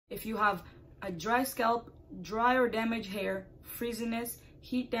If you have a dry scalp, dry or damaged hair, frizziness,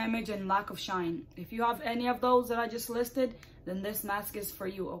 heat damage, and lack of shine. If you have any of those that I just listed, then this mask is for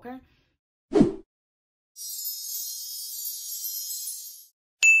you, okay?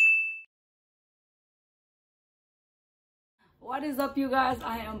 What is up, you guys?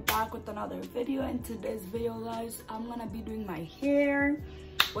 I am back with another video. In today's video, guys, I'm gonna be doing my hair,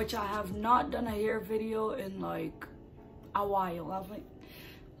 which I have not done a hair video in like a while. I was like,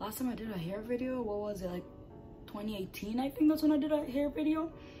 last time I did a hair video, what was it, like 2018? I think that's when I did a hair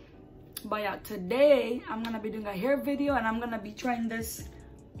video. But yeah, today I'm gonna be doing a hair video, and I'm gonna be trying this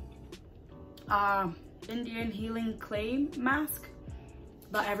Indian healing clay mask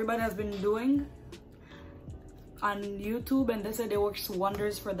that everybody has been doing on YouTube, and they said it works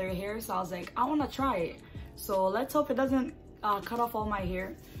wonders for their hair. So I was like, I want to try it. So let's hope it doesn't cut off all my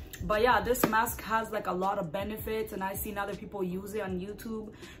hair. But yeah, this mask has like a lot of benefits, and I've seen other people use it on YouTube.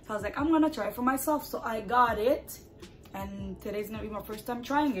 So I was like, I'm gonna try it for myself. So I got it, and today's gonna be my first time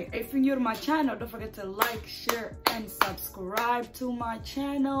trying it. If you're new to my channel, don't forget to like, share, and subscribe to my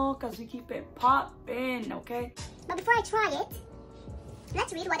channel, because we keep it poppin', okay? But before I try it,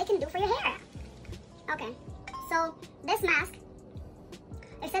 let's read what it can do for your hair. Okay, so this mask,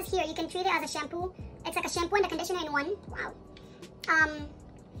 it says here you can treat it as a shampoo. It's like a shampoo and a conditioner in one. Wow.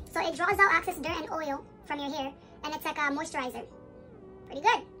 So it draws out excess dirt and oil from your hair, and it's like a moisturizer. Pretty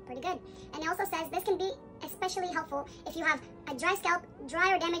good, pretty good. And it also says this can be especially helpful if you have a dry scalp,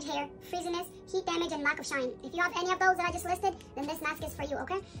 dry or damaged hair, frizziness, heat damage, and lack of shine. If you have any of those that I just listed, then this mask is for you,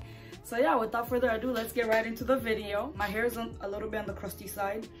 okay? So yeah, without further ado, let's get right into the video. My hair is a little bit on the crusty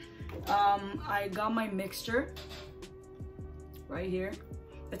side. I got my mixture right here.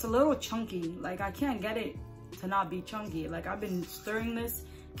 It's a little chunky. Like, I can't get it to not be chunky. Like, I've been stirring this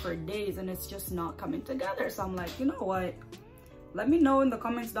for days and it's just not coming together. So I'm like, you know what? Let me know in the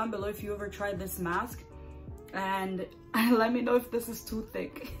comments down below if you ever tried this mask, and let me know if this is too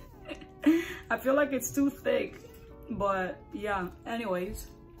thick. I feel like it's too thick, but yeah, anyways.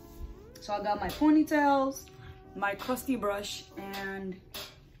 So I got my ponytails, my crusty brush, and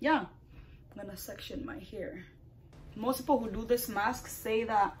yeah, I'm gonna section my hair. Most people who do this mask say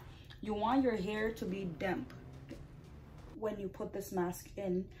that you want your hair to be damp when you put this mask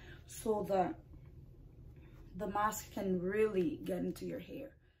in, so that the mask can really get into your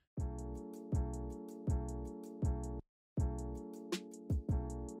hair.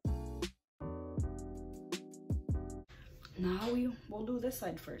 Now we'll do this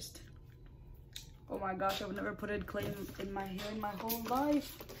side first. Oh my gosh, I've never put clay in my hair in my whole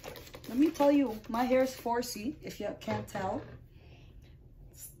life. Let me tell you, my hair is 4C, if you can't tell.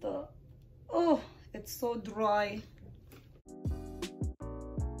 It's so dry.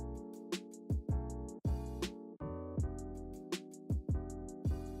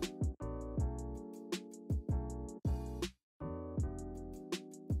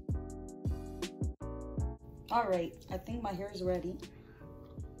 All right, I think my hair is ready.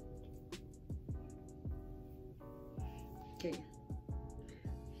 Okay,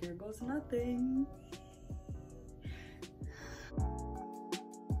 here goes nothing.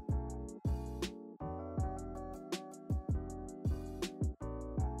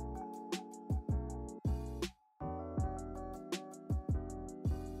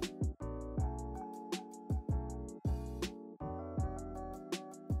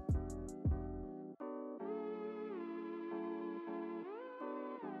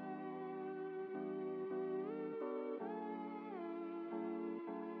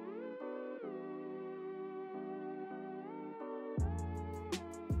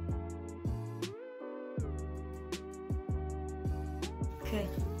 Okay,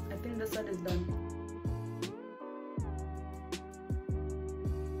 I think this side is done.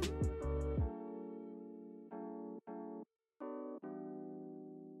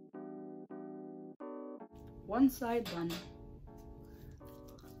 One side done.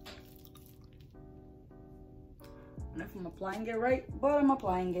 And if I'm applying it right, but I'm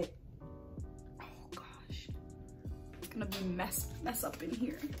applying it. Oh gosh, it's gonna be mess up in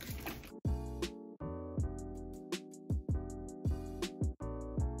here.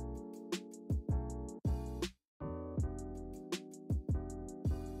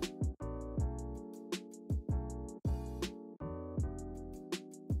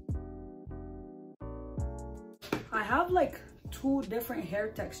 I have like 2 different hair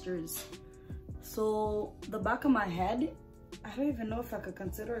textures. So the back of my head, I don't even know if I could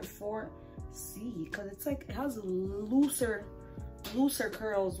consider it 4C, because it's like, it has looser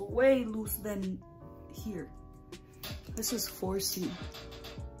curls, way loose than here. This is 4C.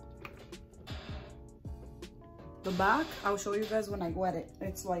 The back, I'll show you guys when I wet it.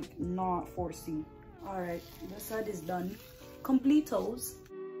 It's like not 4C. All right, this side is done. Completos.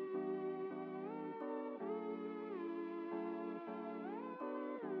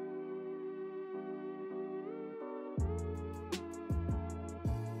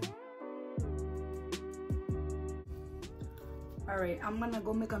 All right, I'm gonna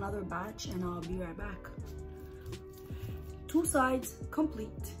go make another batch and I'll be right back. 2 sides complete.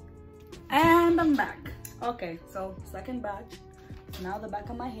 And I'm back. Okay, so second batch. Now the back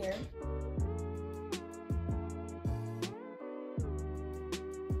of my hair.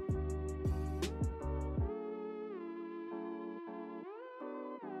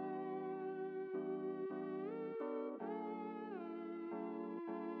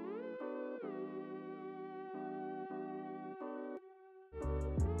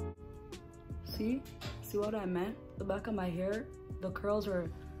 See what I meant? The back of my hair, the curls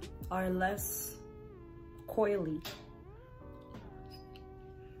are less coily.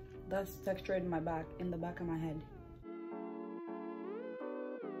 That's texture in my back, in the back of my head.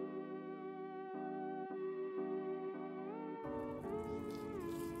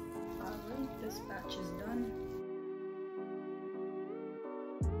 Alright, this batch is done.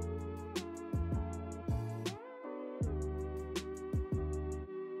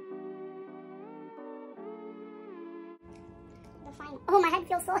 Oh, my head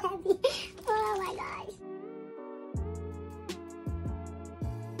feels so heavy. Oh my gosh.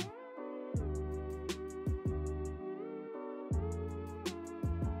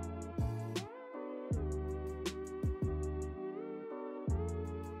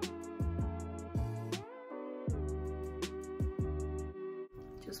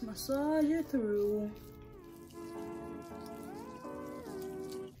 Just massage it through.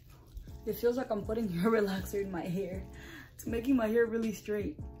 It feels like I'm putting hair relaxer in my hair. It's making my hair really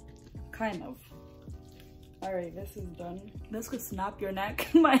straight, kind of. All right, this is done. This could snap your neck.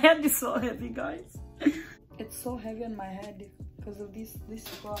 My head is so heavy, guys. It's so heavy on my head because of this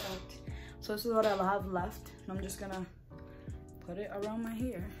product. So this is what I'll have left. And I'm just gonna put it around my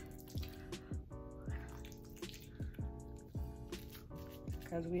hair.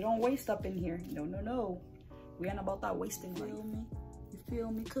 Because we don't waste up in here. No. We ain't about that wasting. Feel me? You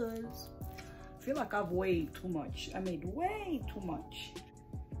feel me, cuz? I feel like I've weighed too much. I made way too much.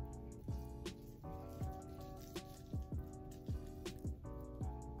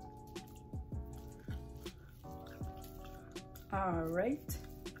 All right.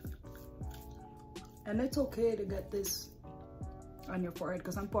 And it's okay to get this on your forehead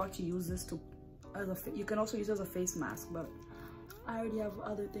because I'm about to use this as a, you can also use it as a face mask, but I already have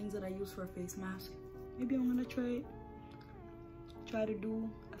other things that I use for a face mask. Maybe I'm gonna try to do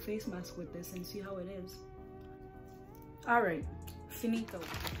a face mask with this and see how it is. All right, finito.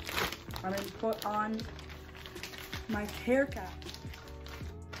 I'm gonna put on my hair cap.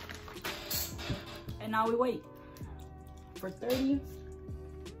 And now we wait for 30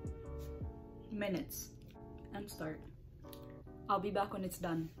 minutes and start. I'll be back when it's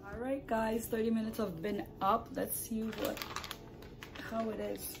done. All right, guys, 30 minutes have been up. Let's see how it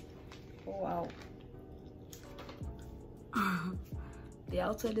is. Oh, wow. The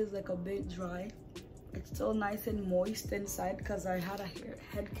outside is like a bit dry. It's still nice and moist inside because I had a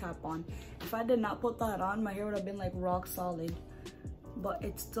head cap on. If I did not put that on, my hair would have been like rock solid. But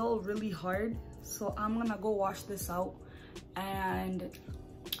it's still really hard. So I'm gonna go wash this out and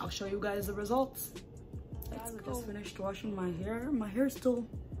I'll show you guys the results. I just finished washing my hair. My hair still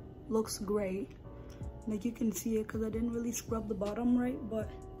looks great. Like you can see it because I didn't really scrub the bottom right,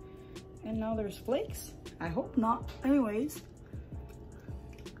 and now there's flakes. I hope not. Anyways,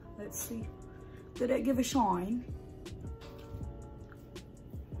 let's see. Did it give a shine?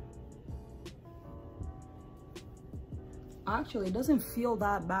 Actually, it doesn't feel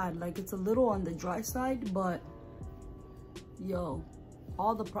that bad. Like it's a little on the dry side, but yo,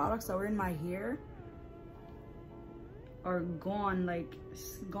 all the products that were in my hair are gone, like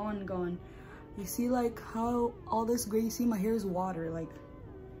gone. You see like how all this gray, you see my hair is water, like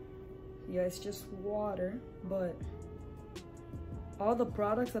yeah, it's just water, but all the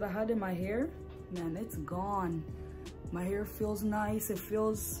products that I had in my hair, man, it's gone. My hair feels nice. It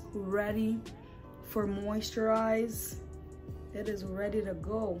feels ready for moisturize. It is ready to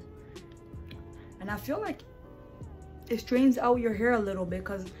go. And I feel like it straightens out your hair a little bit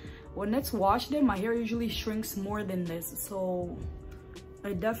because when it's washed in, my hair usually shrinks more than this. So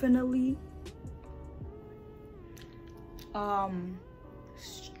I definitely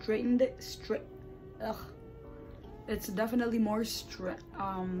straightened it it's definitely more what's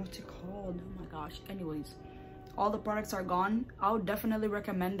it called? Oh my gosh. Anyways, all the products are gone. I would definitely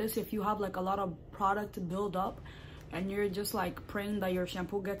recommend this if you have like a lot of product to build up and you're just like praying that your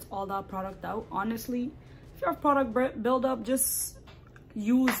shampoo gets all that product out. Honestly, if you have product build up, just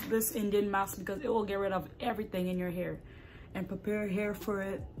use this Indian mask because it will get rid of everything in your hair and prepare hair for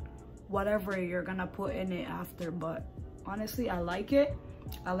it, whatever you're gonna put in it after. But honestly, I like it.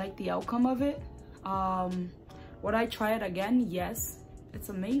 I like the outcome of it. Would I try it again? Yes, it's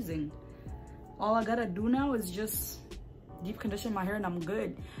amazing. All I gotta do now is just deep condition my hair and I'm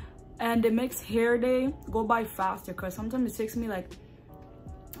good. And it makes hair day go by faster because sometimes it takes me like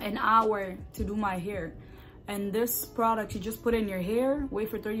an hour to do my hair. And this product, you just put in your hair, wait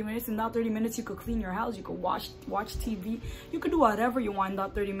for 30 minutes. In that 30 minutes, you could clean your house, you could watch TV. You could do whatever you want in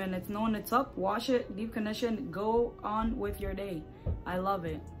that 30 minutes. Knowing it's up, wash it, deep condition, go on with your day. I love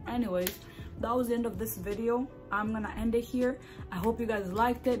it. Anyways, that was the end of this video. I'm gonna end it here. I hope you guys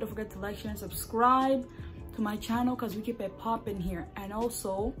liked it. Don't forget to like, share, and subscribe to my channel because we keep it popping here. And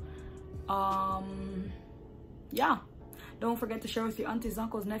also, yeah, don't forget to share with your aunties,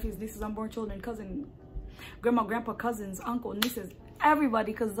 uncles, nephews, nieces, unborn children, cousins, grandma, grandpa, cousins, uncle, nieces,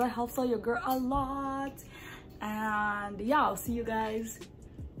 everybody, because that helps out your girl a lot. And yeah, I'll see you guys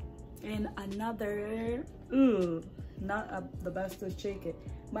in another not the best to shake it.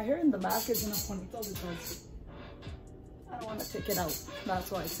 My hair in the back is in a ponytail because I don't want to take it out.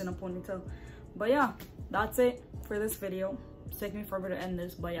 That's why it's in a ponytail. But yeah, that's it for this video. It's taking me forever to end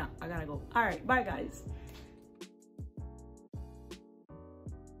this, but yeah, I gotta go. All right, bye guys.